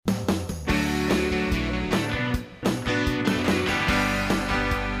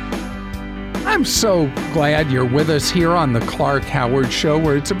I'm so glad you're with us here on the Clark Howard Show,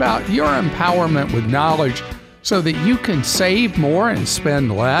 where it's about your empowerment with knowledge so that you can save more and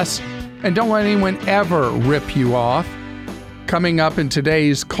spend less, and don't let anyone ever rip you off. Coming up in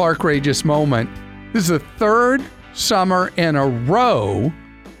today's Clarkrageous Moment, this is the third summer in a row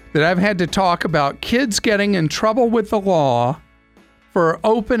that I've had to talk about kids getting in trouble with the law for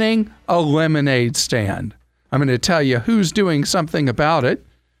opening a lemonade stand. I'm going to tell you who's doing something about it.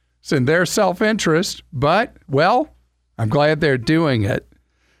 It's in their self-interest, but, well, I'm glad they're doing it.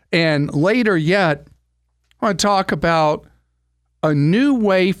 And later yet, I want to talk about a new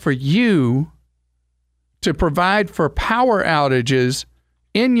way for you to provide for power outages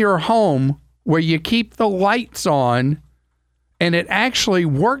in your home where you keep the lights on and it actually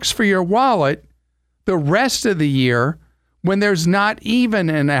works for your wallet the rest of the year when there's not even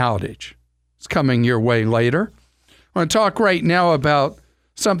an outage. It's coming your way later. I want to talk right now about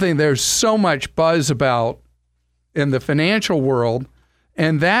something there's so much buzz about in the financial world,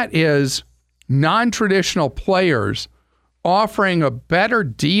 and that is non-traditional players offering a better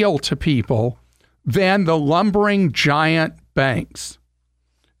deal to people than the lumbering giant banks.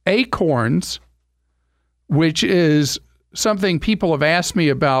 Acorns, which is something people have asked me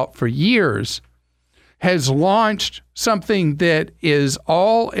about for years, has launched something that is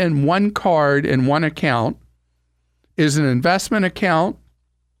all in one card in one account, is an investment account,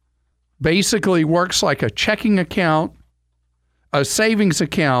 basically works like a checking account, a savings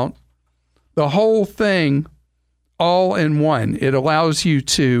account, the whole thing all in one. It allows you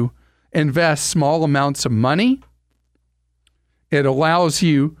to invest small amounts of money. It allows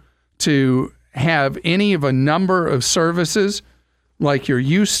you to have any of a number of services like you're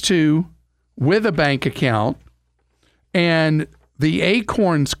used to with a bank account. And the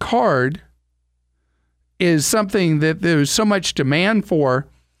Acorns card is something that there's so much demand for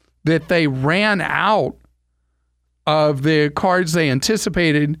that they ran out of the cards they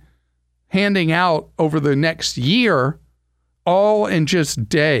anticipated handing out over the next year, all in just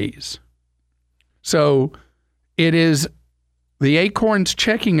days. So it is the Acorns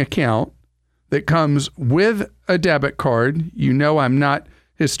checking account that comes with a debit card. You know I'm not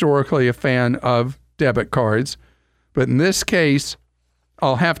historically a fan of debit cards, but in this case,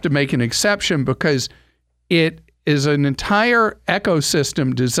 I'll have to make an exception because it is an entire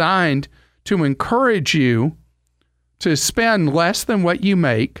ecosystem designed to encourage you to spend less than what you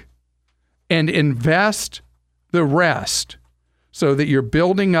make and invest the rest so that you're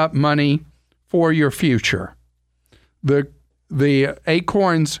building up money for your future. The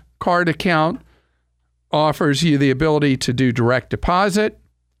Acorns card account offers you the ability to do direct deposit,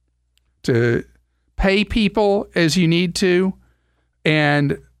 to pay people as you need to,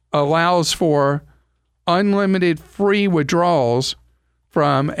 and allows for unlimited free withdrawals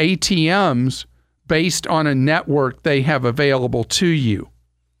from ATMs based on a network they have available to you.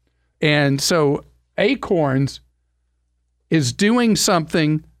 And so Acorns is doing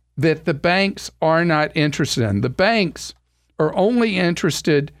something that the banks are not interested in. The banks are only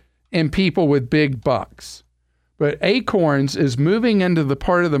interested in people with big bucks. But Acorns is moving into the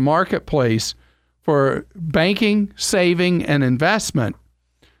part of the marketplace for banking, saving, and investment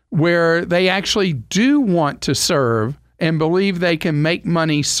where they actually do want to serve and believe they can make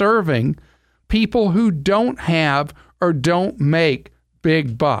money serving people who don't have or don't make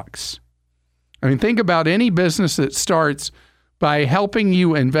big bucks. I mean, think about any business that starts by helping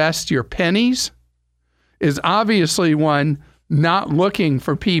you invest your pennies is obviously one not looking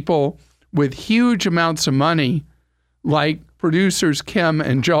for people with huge amounts of money like producers Kim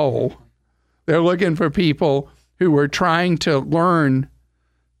and Joel. They're looking for people who are trying to learn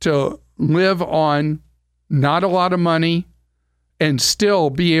to live on not a lot of money and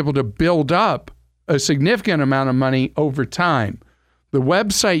still be able to build up a significant amount of money over time. The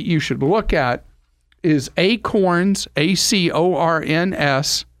website you should look at is Acorns, ACORNS.com.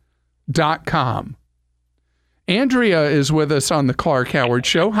 Andrea is with us on the Clark Howard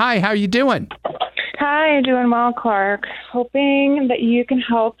Show. Hi, how you doing? Hi, doing well, Clark. Hoping that you can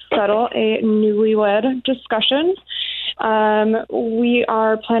help settle a newlywed discussion. We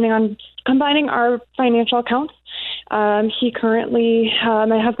are planning on combining our financial accounts. My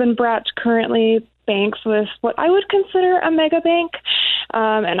husband Brett currently banks with what I would consider a mega bank,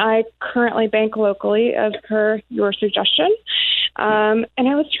 and I currently bank locally as per your suggestion. And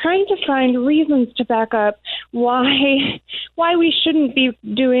I was trying to find reasons to back up why we shouldn't be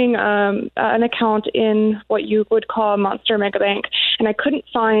doing an account in what you would call a monster mega bank, and I couldn't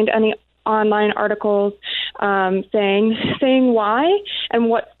find any online articles saying why and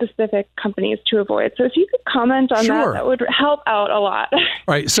what specific companies to avoid. So if you could comment on Sure. that would help out a lot. All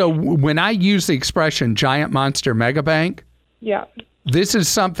right. So when I use the expression giant monster mega bank, Yeah. this is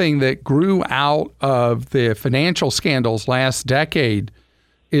something that grew out of the financial scandals last decade,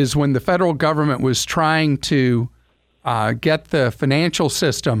 is when the federal government was trying to get the financial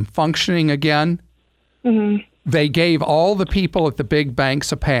system functioning again. Mm-hmm. They gave all the people at the big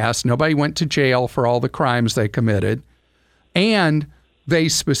banks a pass. Nobody went to jail for all the crimes they committed. And they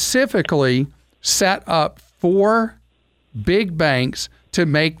specifically set up 4 big banks to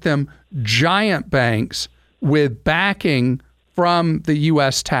make them giant banks with backing from the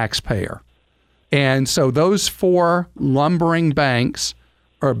U.S. taxpayer. And so those 4 lumbering banks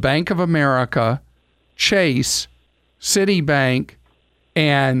are Bank of America, Chase, Citibank,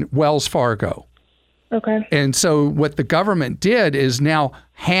 and Wells Fargo. Okay. And so what the government did is now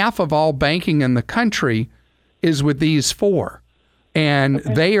half of all banking in the country is with these 4. And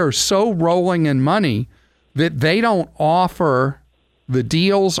they are so rolling in money that they don't offer the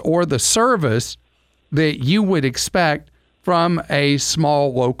deals or the service that you would expect from a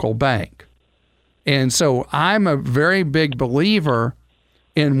small local bank. And so I'm a very big believer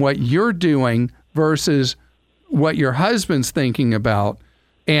in what you're doing versus what your husband's thinking about.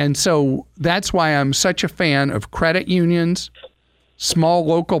 And so that's why I'm such a fan of credit unions, small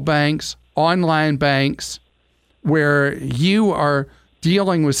local banks, online banks, where you are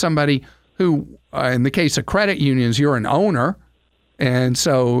dealing with somebody who, in the case of credit unions, you're an owner, and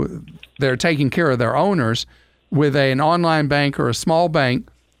so they're taking care of their owners. With an online bank or a small bank,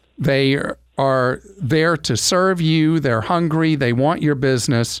 they are there to serve you. They're hungry. They want your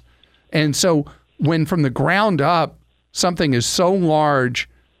business. And so when from the ground up, something is so large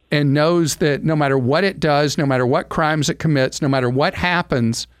and knows that no matter what it does, no matter what crimes it commits, no matter what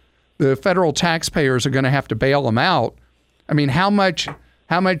happens, the federal taxpayers are going to have to bail them out. I mean, how much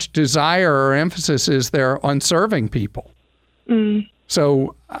desire or emphasis is there on serving people? Mm.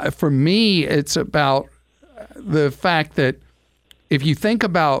 So for me, it's about the fact that if you think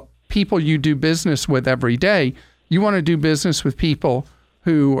about people you do business with every day, you want to do business with people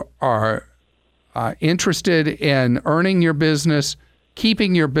who are interested in earning your business,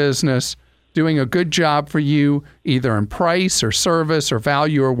 keeping your business, doing a good job for you, either in price or service or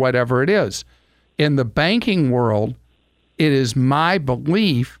value or whatever it is. In the banking world, it is my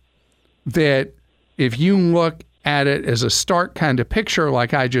belief that if you look at it as a stark kind of picture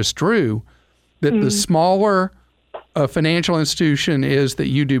like I just drew, that the smaller a financial institution is that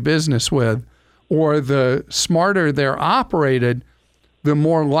you do business with, or the smarter they're operated, the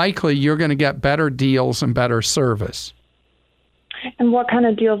more likely you're going to get better deals and better service. And what kind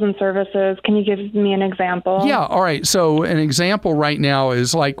of deals and services? Can you give me an example? Yeah, all right. So an example right now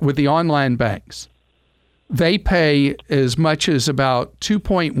is like with the online banks. They pay as much as about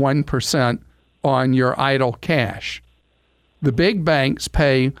 2.1% on your idle cash. The big banks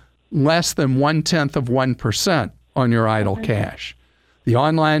pay less than 0.1% on your idle cash. The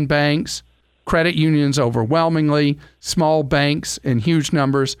online banks, credit unions overwhelmingly, small banks in huge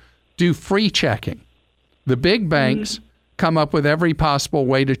numbers do free checking. The big banks come up with every possible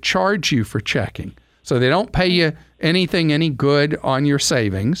way to charge you for checking. So they don't pay you anything any good on your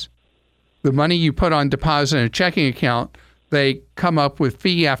savings. The money you put on deposit in a checking account, they come up with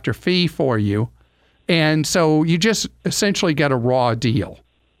fee after fee for you. And so you just essentially get a raw deal.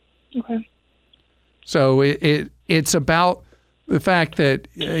 Okay. So it's about the fact that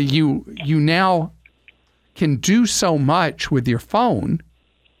you now can do so much with your phone.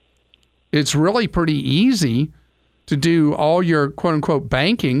 It's really pretty easy to do all your quote-unquote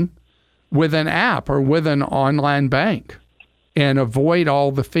banking with an app or with an online bank and avoid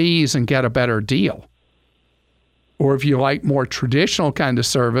all the fees and get a better deal. Or if you like more traditional kind of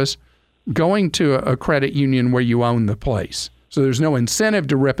service, going to a credit union where you own the place. So there's no incentive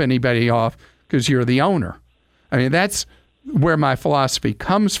to rip anybody off because you're the owner. I mean, that's where my philosophy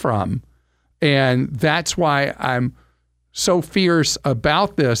comes from. And that's why I'm so fierce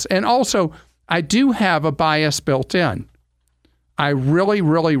about this. And also, I do have a bias built in. I really,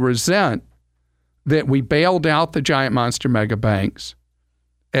 really resent that we bailed out the giant monster mega banks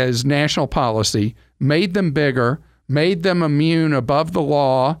as national policy, made them bigger, made them immune above the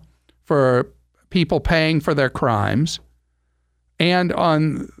law for people paying for their crimes. And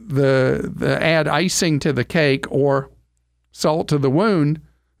on the add icing to the cake or salt to the wound,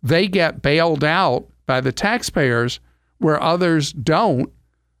 they get bailed out by the taxpayers where others don't.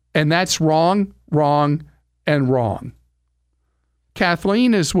 And that's wrong, wrong, and wrong.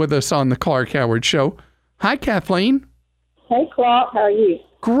 Kathleen is with us on the Clark Howard Show. Hi, Kathleen. Hey, Clark, how are you?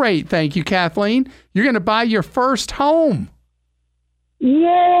 Great, thank you, Kathleen. You're going to buy your first home.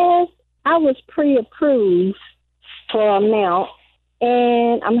 Yes, I was pre-approved for amount,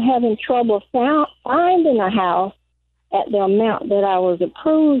 and I'm having trouble finding a house at the amount that I was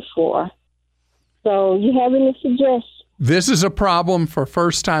approved for. So you have any suggestions? This is a problem for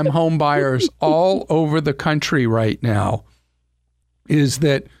first-time home buyers all over the country right now, is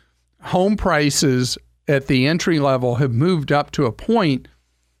that home prices at the entry level have moved up to a point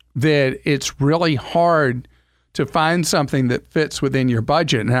that it's really hard to find something that fits within your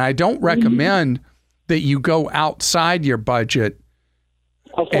budget. And I don't recommend that you go outside your budget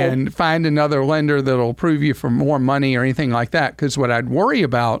and find another lender that'll approve you for more money or anything like that. Because what I'd worry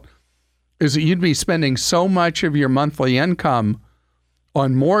about is that you'd be spending so much of your monthly income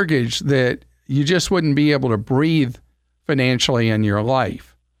on mortgage that you just wouldn't be able to breathe financially in your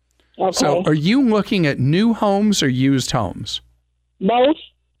life. Okay. So are you looking at new homes or used homes? Both.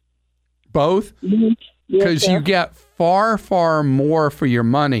 Both? Mm-hmm. Because you get far, far more for your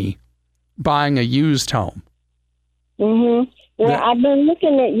money buying a used home. Mm-hmm. Well, I've been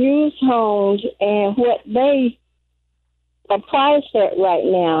looking at used homes and what they are priced at right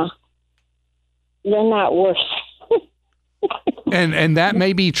now. They're not worth. And that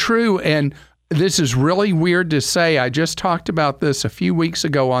may be true. And this is really weird to say. I just talked about this a few weeks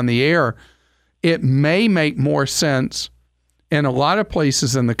ago on the air. It may make more sense in a lot of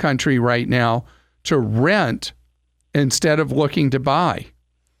places in the country right now to rent instead of looking to buy,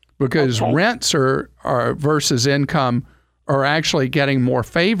 because rents are versus income are actually getting more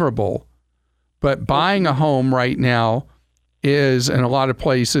favorable. But buying a home right now is, in a lot of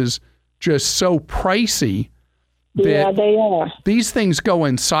places, just so pricey that they are. These things go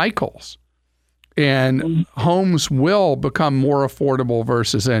in cycles, and homes will become more affordable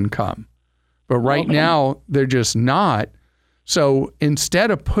versus income. But right now, they're just not. So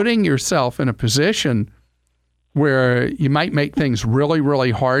instead of putting yourself in a position where you might make things really,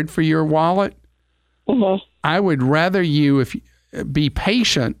 really hard for your wallet, I would rather you be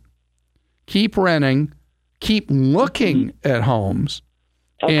patient, keep renting, keep looking at homes.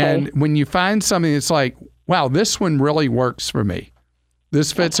 And when you find something that's like, wow, this one really works for me,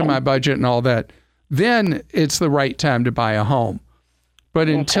 this fits in my budget and all that, then it's the right time to buy a home. But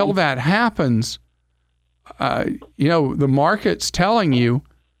until that happens, the market's telling you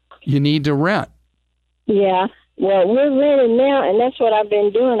need to rent. Yeah. Well, we're renting now, and that's what I've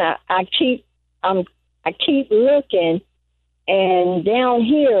been doing. I keep looking, and down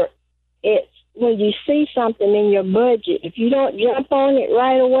here, it's when you see something in your budget, if you don't jump on it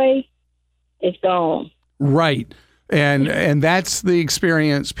right away, it's gone. Right. And that's the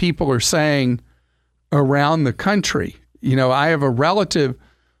experience people are saying around the country. I have a relative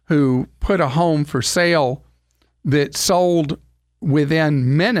who put a home for sale that sold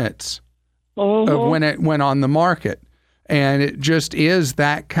within minutes of when it went on the market. And it just is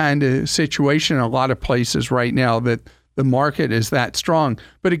that kind of situation in a lot of places right now, that the market is that strong.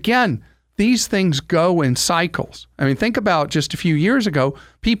 But again, these things go in cycles. I mean, think about just a few years ago,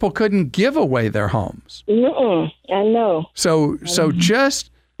 people couldn't give away their homes. I know. So just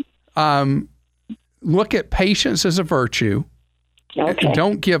look at patience as a virtue.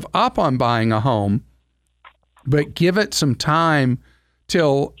 Don't give up on buying a home, but give it some time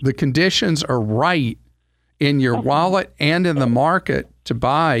till the conditions are right in your wallet and in the market to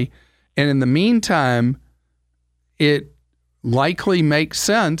buy. And in the meantime, it likely makes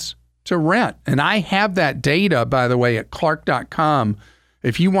sense to rent. And I have that data, by the way, at Clark.com.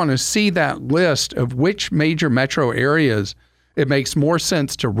 If you want to see that list of which major metro areas it makes more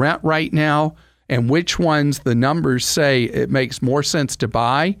sense to rent right now and which ones the numbers say it makes more sense to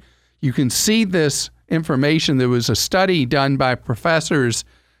buy, you can see this information. There was a study done by professors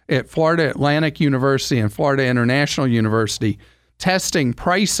at Florida Atlantic University and Florida International University testing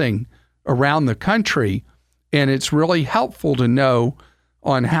pricing around the country, and it's really helpful to know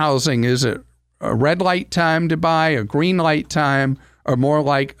on housing. Is it a red light time to buy, a green light time, or more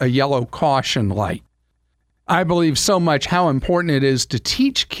like a yellow caution light? I believe so much how important it is to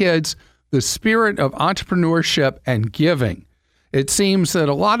teach kids the spirit of entrepreneurship and giving. It seems that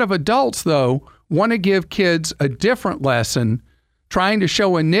a lot of adults, though, want to give kids a different lesson. Trying to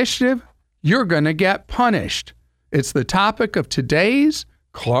show initiative, you're going to get punished. It's the topic of today's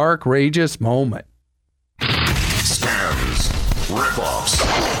Clark-rageous moment. Scams, rip-offs,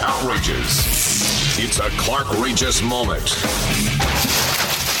 outrages. It's a Clark-rageous moment.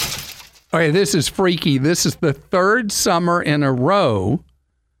 Okay, this is freaky. This is the third summer in a row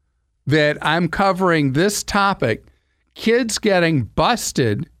that I'm covering this topic. Kids getting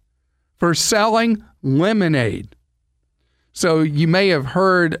busted for selling lemonade. So you may have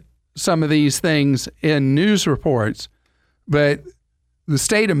heard some of these things in news reports, but the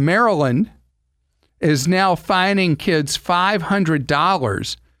state of Maryland is now fining kids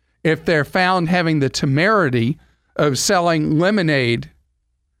 $500 if they're found having the temerity of selling lemonade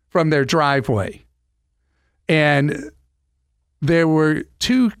from their driveway. And there were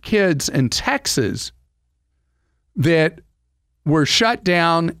 2 kids in Texas that were shut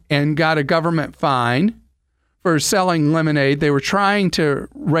down and got a government fine for selling lemonade. They were trying to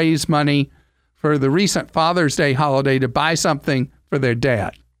raise money for the recent Father's Day holiday to buy something for their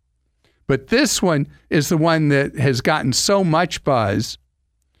dad. But this one is the one that has gotten so much buzz.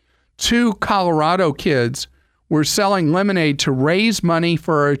 2 Colorado kids were selling lemonade to raise money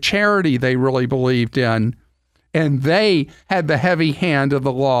for a charity they really believed in, and they had the heavy hand of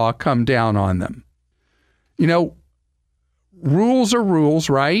the law come down on them. You know, rules are rules,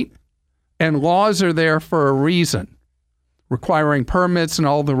 right? And laws are there for a reason, requiring permits and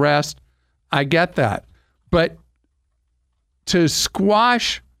all the rest. I get that. But to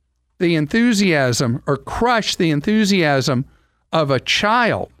squash the enthusiasm or crush the enthusiasm of a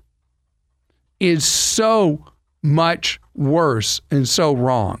child is so much worse and so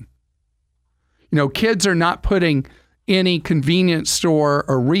wrong. You know, kids are not putting any convenience store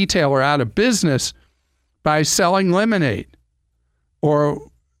or retailer out of business by selling lemonade or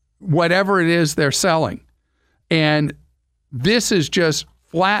whatever it is they're selling. And this is just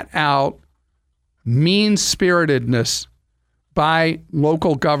flat out mean-spiritedness by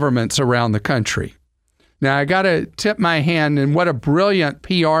local governments around the country. Now, I got to tip my hand, and what a brilliant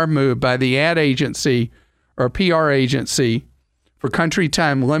PR move by the ad agency or PR agency for Country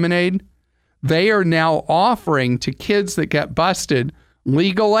Time Lemonade. They are now offering to kids that get busted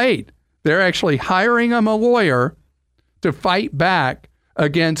legal aid. They're actually hiring them a lawyer to fight back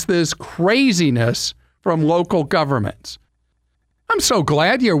against this craziness from local governments. I'm so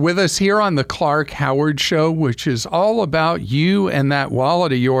glad you're with us here on the Clark Howard Show, which is all about you and that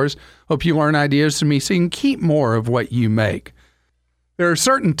wallet of yours. Hope you learn ideas from me so you can keep more of what you make. There are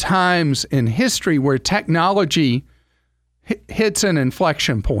certain times in history where technology hits an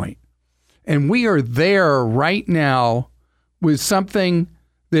inflection point. And we are there right now with something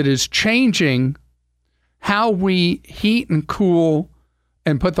that is changing how we heat and cool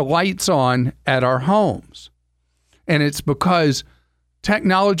and put the lights on at our homes. And it's because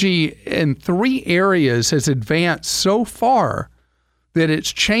technology in 3 areas has advanced so far that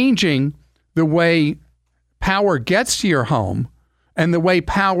it's changing the way power gets to your home and the way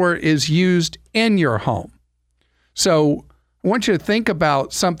power is used in your home. So I want you to think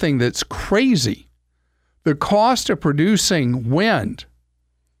about something that's crazy. The cost of producing wind,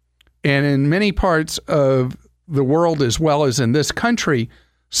 and in many parts of the world as well as in this country,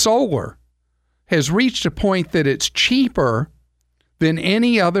 solar, has reached a point that it's cheaper than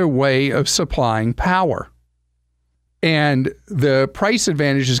any other way of supplying power. And the price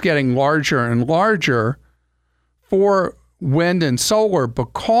advantage is getting larger and larger for wind and solar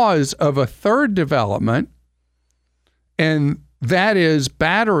because of a third development, and that is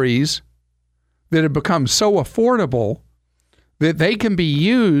batteries that have become so affordable that they can be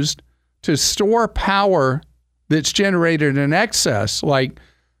used to store power that's generated in excess. Like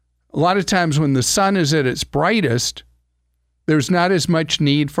a lot of times when the sun is at its brightest, there's not as much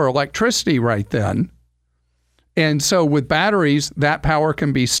need for electricity right then. And so with batteries, that power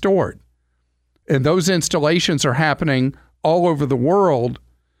can be stored. And those installations are happening all over the world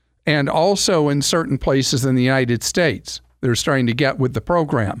and also in certain places in the United States. They're starting to get with the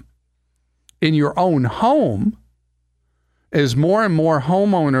program. In your own home, as more and more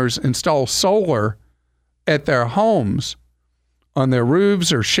homeowners install solar at their homes, on their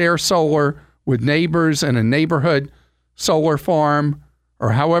roofs, or share solar with neighbors in a neighborhood solar farm,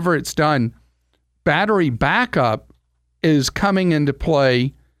 or however it's done, battery backup is coming into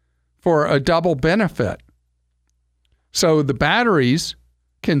play for a double benefit. So the batteries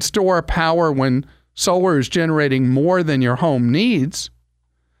can store power when solar is generating more than your home needs,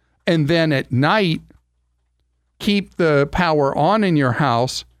 and then at night keep the power on in your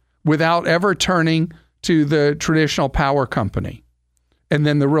house without ever turning to the traditional power company. And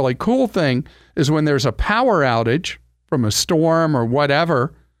then the really cool thing is when there's a power outage from a storm or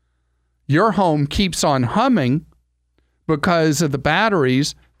whatever, your home keeps on humming because of the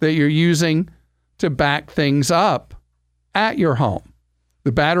batteries that you're using to back things up at your home.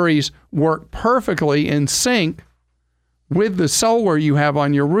 The batteries work perfectly in sync with the solar you have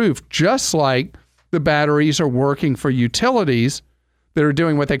on your roof, just like the batteries are working for utilities that are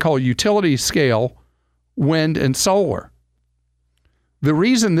doing what they call utility scale wind and solar. The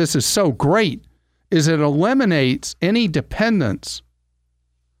reason this is so great is it eliminates any dependence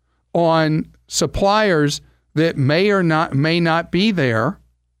on suppliers that may not be there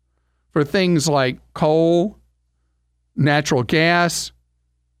for things like coal, natural gas,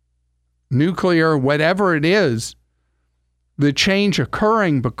 nuclear, whatever it is. The change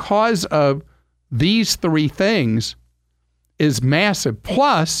occurring because of these three things is massive.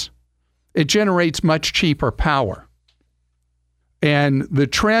 Plus, it generates much cheaper power. And the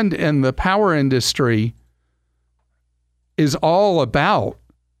trend in the power industry is all about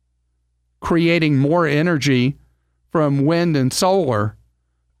creating more energy from wind and solar,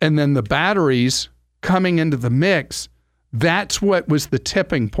 and then the batteries coming into the mix. That's what was the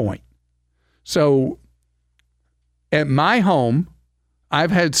tipping point. So at my home,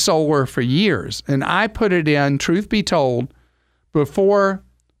 I've had solar for years, and I put it in, truth be told, before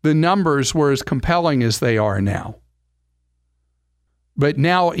the numbers were as compelling as they are now. But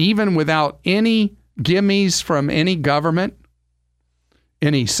now, even without any gimmies from any government,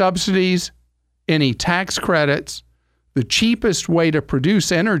 any subsidies, any tax credits, the cheapest way to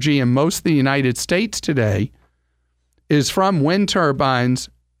produce energy in most of the United States today is from wind turbines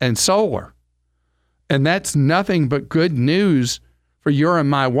and solar. And that's nothing but good news for your and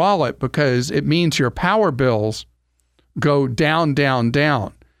my wallet, because it means your power bills go down, down,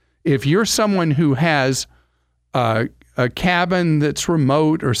 down. If you're someone who has a cabin that's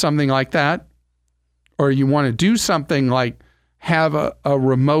remote or something like that, or you want to do something like have a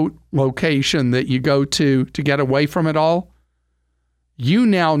remote location that you go to get away from it all, you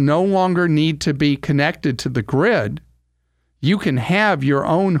now no longer need to be connected to the grid. You can have your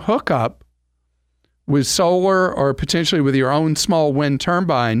own hookup with solar or potentially with your own small wind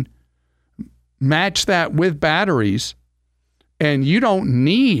turbine, match that with batteries, and you don't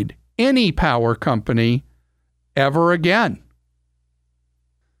need any power company ever again.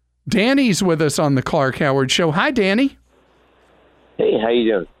 Danny's with us on the Clark Howard Show. Hi, Danny. Hey, how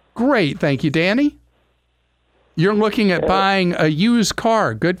you doing? Great, thank you, Danny. You're looking at buying a used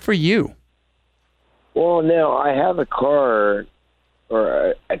car. Good for you. Well, now I have a car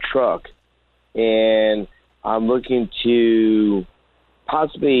or a truck, and I'm looking to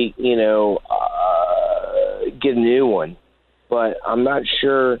possibly, get a new one. But I'm not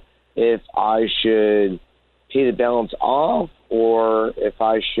sure if I should pay the balance off or if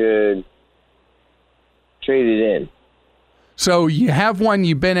I should trade it in. So you have one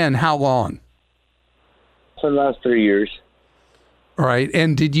you've been in how long? For the last 3 years. All right.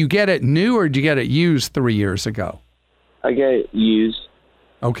 And did you get it new or did you get it used 3 years ago? I got it used.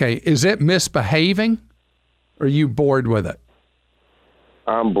 Okay. Is it misbehaving or are you bored with it?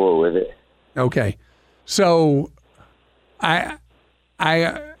 I'm bored with it. Okay. So I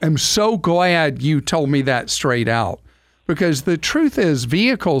am so glad you told me that straight out, because the truth is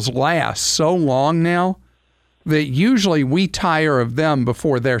vehicles last so long now that usually we tire of them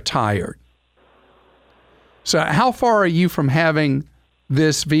before they're tired. So how far are you from having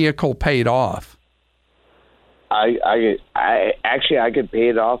this vehicle paid off? I could pay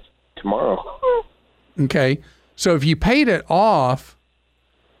it off tomorrow. Okay. So if you paid it off,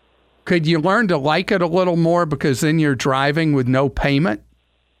 could you learn to like it a little more because then you're driving with no payment?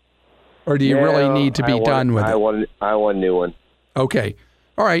 Or do you really need to be done with it? I want a new one. Okay.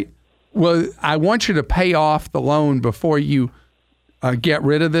 All right. Well, I want you to pay off the loan before you get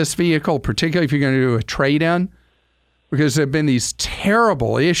rid of this vehicle, particularly if you're going to do a trade-in, because there have been these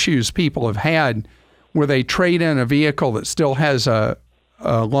terrible issues people have had where they trade in a vehicle that still has a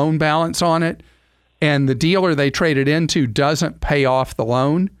loan balance on it, and the dealer they traded into doesn't pay off the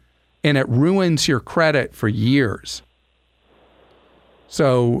loan, and it ruins your credit for years.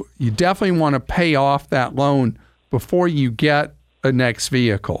 So you definitely want to pay off that loan before you get a next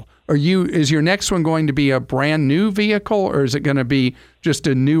vehicle. Is your next one going to be a brand new vehicle, or is it going to be just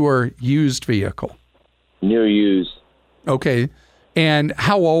a newer used vehicle? New used. Okay. And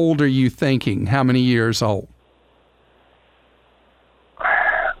how old are you thinking? How many years old?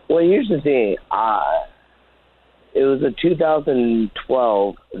 Well, here's the thing. It was a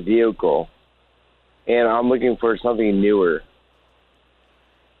 2012 vehicle, and I'm looking for something newer.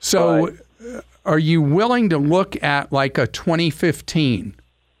 So are you willing to look at like a 2015?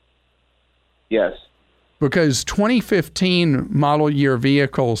 Yes. Because 2015 model year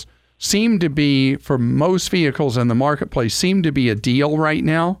vehicles seem to be, for most vehicles in the marketplace, seem to be a deal right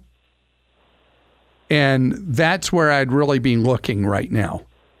now. And that's where I'd really be looking right now.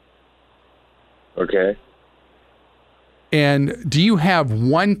 Okay. And do you have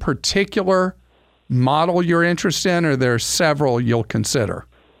one particular model you're interested in, or there are several you'll consider?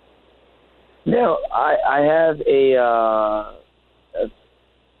 No, I have a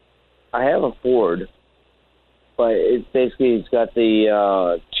I have a Ford, but it's got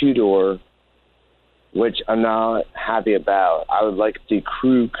the two-door, which I'm not happy about. I would like the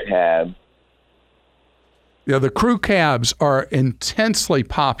crew cab. Yeah, the crew cabs are intensely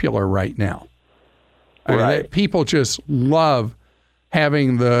popular right now. I mean, people just love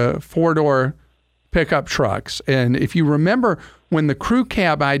having the four-door pickup trucks. And if you remember when the crew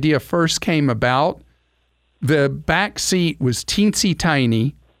cab idea first came about, the back seat was teensy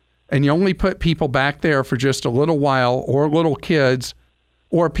tiny, and you only put people back there for just a little while, or little kids,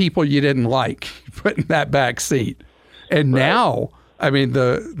 or people you didn't like, put in that back seat. And now, I mean,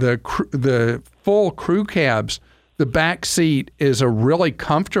 the full crew cabs, the back seat is a really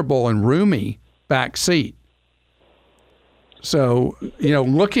comfortable and roomy back seat. So,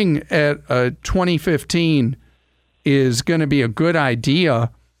 looking at a 2015 is going to be a good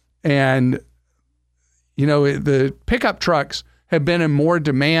idea. And, the pickup trucks have been in more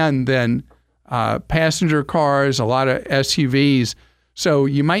demand than passenger cars, a lot of SUVs. So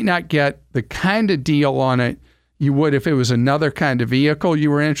you might not get the kind of deal on it you would if it was another kind of vehicle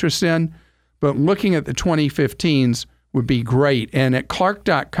you were interested in. But looking at the 2015s would be great. And at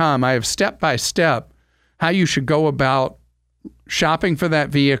Clark.com, I have step-by-step how you should go about shopping for that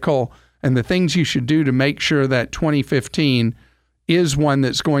vehicle and the things you should do to make sure that 2015 is one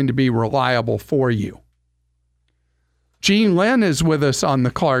that's going to be reliable for you. Jean Lynn is with us on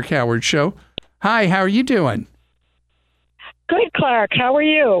the Clark Howard Show. Hi, how are you doing? Good, Clark. How are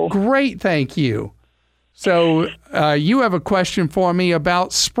you? Great, thank you. So you have a question for me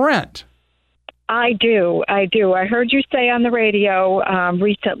about Sprint. I do. I heard you say on the radio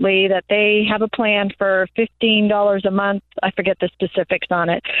recently that they have a plan for $15 a month. I forget the specifics on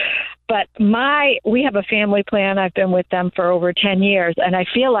it. But we have a family plan. I've been with them for over 10 years, and I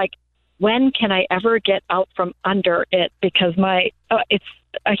feel like, when can I ever get out from under it? Because it's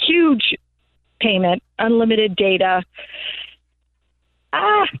a huge payment, unlimited data.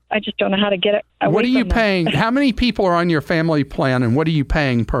 I just don't know how to get it away. What are you paying? How many people are on your family plan, and what are you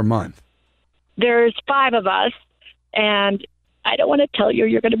paying per month? There's 5 of us, and I don't want to tell you.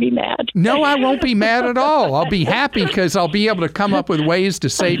 You're going to be mad. No, I won't be mad at all. I'll be happy because I'll be able to come up with ways to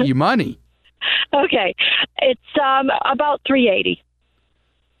save you money. Okay. It's about $380.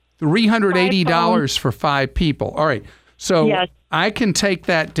 $380 for 5 people. All right. So yes. I can take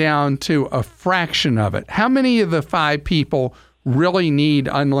that down to a fraction of it. How many of the 5 people really need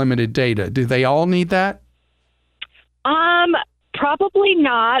unlimited data? Do they all need that? Probably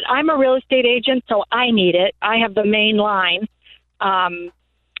not. I'm a real estate agent, so I need it. I have the main line. My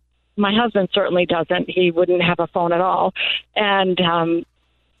husband certainly doesn't. He wouldn't have a phone at all. And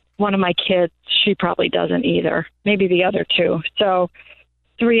one of my kids, she probably doesn't either. Maybe the other 2. So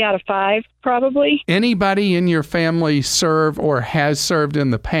 3 out of 5, probably. Anybody in your family serve or has served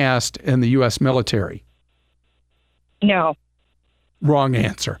in the past in the U.S. military? No. Wrong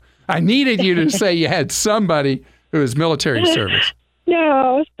answer. I needed you to say you had somebody who is military service.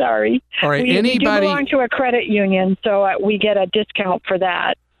 No, sorry. All right. We do belong to a credit union, so we get a discount for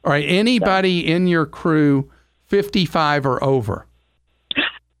that. All right. Anybody in your crew 55 or over?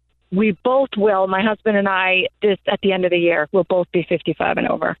 We both will. My husband and I, at the end of the year, will both be 55 and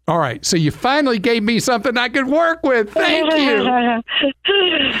over. All right. So you finally gave me something I could work with. Thank you.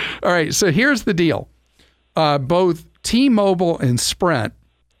 All right. So here's the deal. Both T-Mobile and Sprint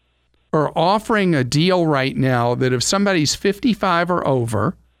are offering a deal right now that if somebody's 55 or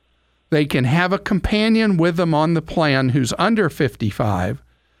over, they can have a companion with them on the plan who's under 55,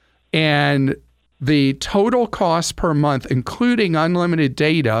 and the total cost per month, including unlimited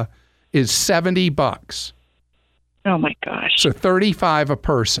data, is $70. Oh my gosh. So $35 a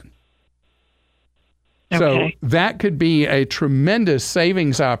person. Okay. So that could be a tremendous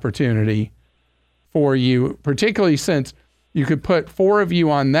savings opportunity for you, particularly since you could put 4 of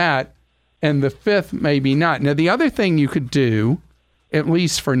you on that and the 5th maybe not. Now, the other thing you could do, at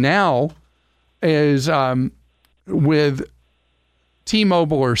least for now, is with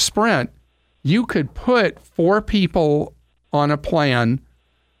T-Mobile or Sprint, you could put 4 people on a plan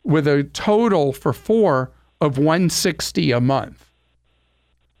with a total for 4 of $160 a month.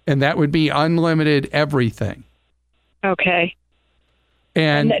 And that would be unlimited everything. Okay.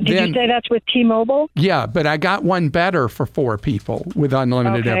 And did you say that's with T-Mobile? Yeah, but I got one better for 4 people with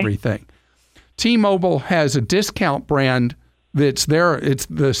unlimited everything. T-Mobile has a discount brand that's there. It's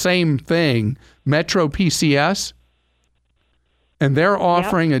the same thing, Metro PCS. And they're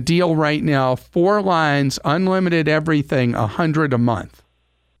offering a deal right now, 4 lines, unlimited everything, $100 a month.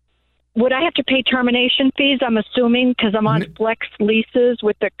 Would I have to pay termination fees, I'm assuming, because I'm on flex leases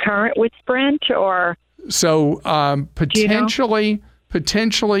with Sprint, or? So potentially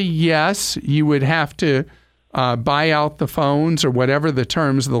potentially, yes, you would have to buy out the phones or whatever the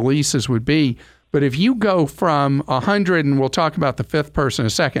terms of the leases would be. But if you go from 100, and we'll talk about the fifth person in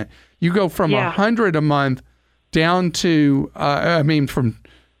a second, you go from 100 a month down to, from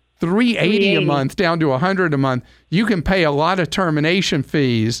 380 a month down to 100 a month, you can pay a lot of termination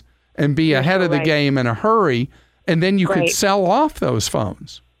fees and be ahead of the game in a hurry, and then you could sell off those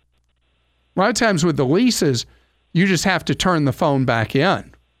phones. A lot of times with the leases, you just have to turn the phone back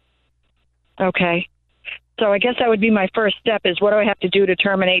in. Okay. So I guess that would be my first step is what do I have to do to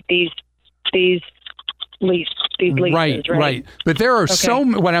terminate these leases, right? But there are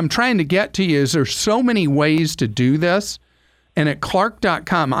what I'm trying to get to you is there's so many ways to do this. And at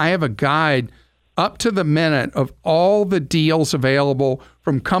Clark.com, I have a guide up to the minute of all the deals available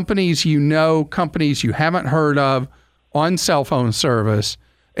from companies companies you haven't heard of on cell phone service.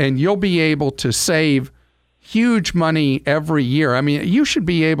 And you'll be able to save huge money every year. I mean, you should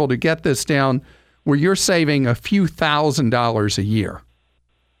be able to get this down where you're saving a few $1,000s a year.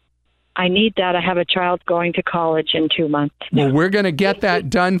 I need that. I have a child going to college in 2 months. Well, we're going to get that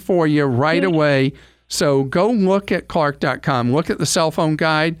done for you right away. So go look at Clark.com, look at the cell phone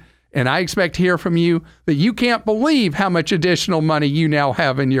guide, and I expect to hear from you that you can't believe how much additional money you now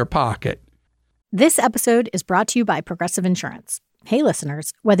have in your pocket. This episode is brought to you by Progressive Insurance. Hey,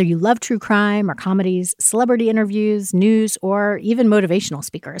 listeners, whether you love true crime or comedies, celebrity interviews, news, or even motivational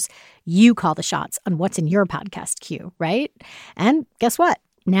speakers, you call the shots on what's in your podcast queue, right? And guess what?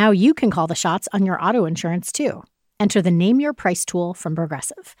 Now you can call the shots on your auto insurance, too. Enter the Name Your Price tool from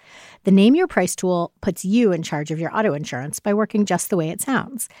Progressive. The Name Your Price tool puts you in charge of your auto insurance by working just the way it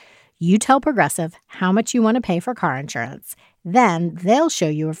sounds. You tell Progressive how much you want to pay for car insurance. Then they'll show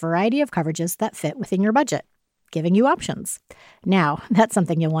you a variety of coverages that fit within your budget, giving you options. Now, that's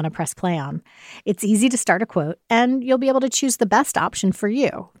something you'll want to press play on. It's easy to start a quote, and you'll be able to choose the best option for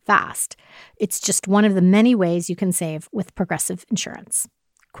you fast. It's just one of the many ways you can save with Progressive Insurance.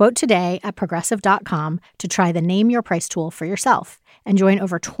 Quote today at Progressive.com to try the Name Your Price tool for yourself and join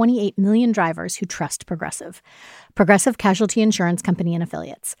over 28 million drivers who trust Progressive. Progressive Casualty Insurance Company and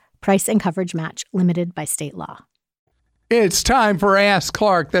Affiliates. Price and coverage match limited by state law. It's time for Ask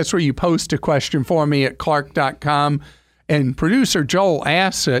Clark. That's where you post a question for me at Clark.com. And producer Joel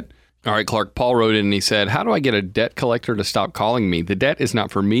asks it. All right, Clark, Paul wrote in and he said, how do I get a debt collector to stop calling me? The debt is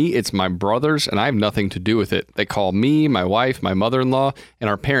not for me, it's my brother's, and I have nothing to do with it. They call me, my wife, my mother-in-law, and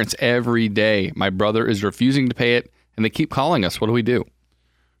our parents every day. My brother is refusing to pay it, and they keep calling us. What do we do?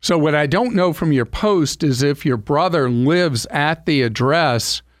 So what I don't know from your post is if your brother lives at the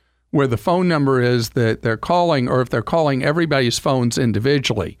address where the phone number is that they're calling, or if they're calling everybody's phones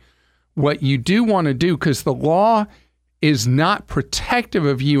individually. What you do want to do, because the law is not protective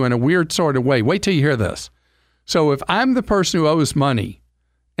of you in a weird sort of way. Wait till you hear this. So if I'm the person who owes money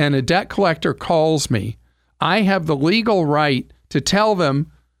and a debt collector calls me, I have the legal right to tell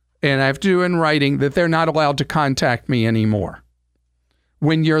them, and I have to do in writing, that they're not allowed to contact me anymore.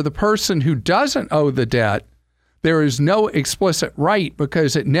 When you're the person who doesn't owe the debt, there is no explicit right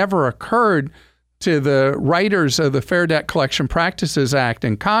because it never occurred to the writers of the Fair Debt Collection Practices Act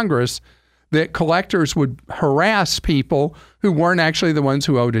in Congress that collectors would harass people who weren't actually the ones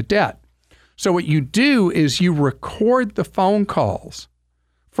who owed a debt. So what you do is you record the phone calls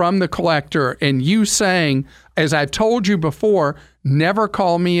from the collector and you saying, as I've told you before, never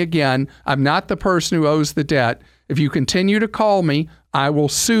call me again. I'm not the person who owes the debt. If you continue to call me, I will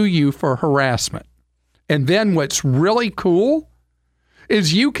sue you for harassment. And then what's really cool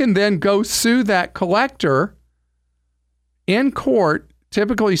is you can then go sue that collector in court,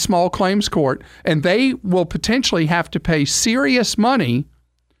 typically small claims court, and they will potentially have to pay serious money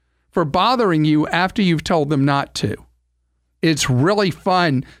for bothering you after you've told them not to. It's really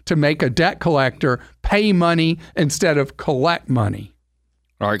fun to make a debt collector pay money instead of collect money.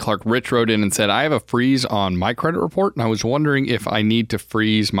 All right, Clark, Rich wrote in and said, I have a freeze on my credit report, and I was wondering if I need to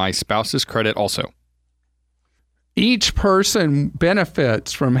freeze my spouse's credit also. Each person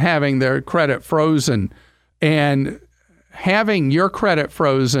benefits from having their credit frozen, and having your credit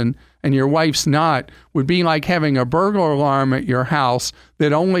frozen and your wife's not would be like having a burglar alarm at your house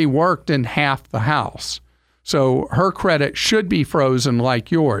that only worked in half the house. So her credit should be frozen like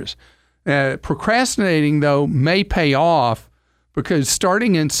yours. Procrastinating, though, may pay off because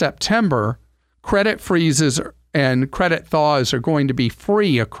starting in September, credit freezes and credit thaws are going to be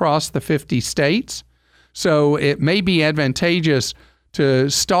free across the 50 states. So it may be advantageous to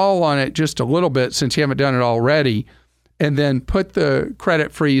stall on it just a little bit since you haven't done it already, and then put the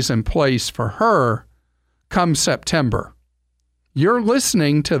credit freeze in place for her come September. You're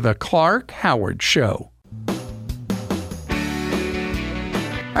listening to The Clark Howard Show.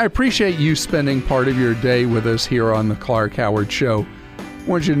 I appreciate you spending part of your day with us here on the Clark Howard Show. I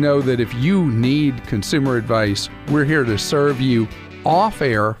want you to know that if you need consumer advice, we're here to serve you off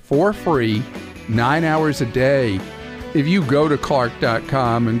air for free, 9 hours a day. If you go to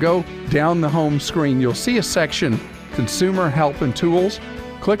clark.com and go down the home screen, you'll see a section, Consumer Help and Tools.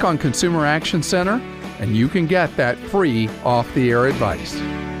 Click on Consumer Action Center, and you can get that free off-the-air advice.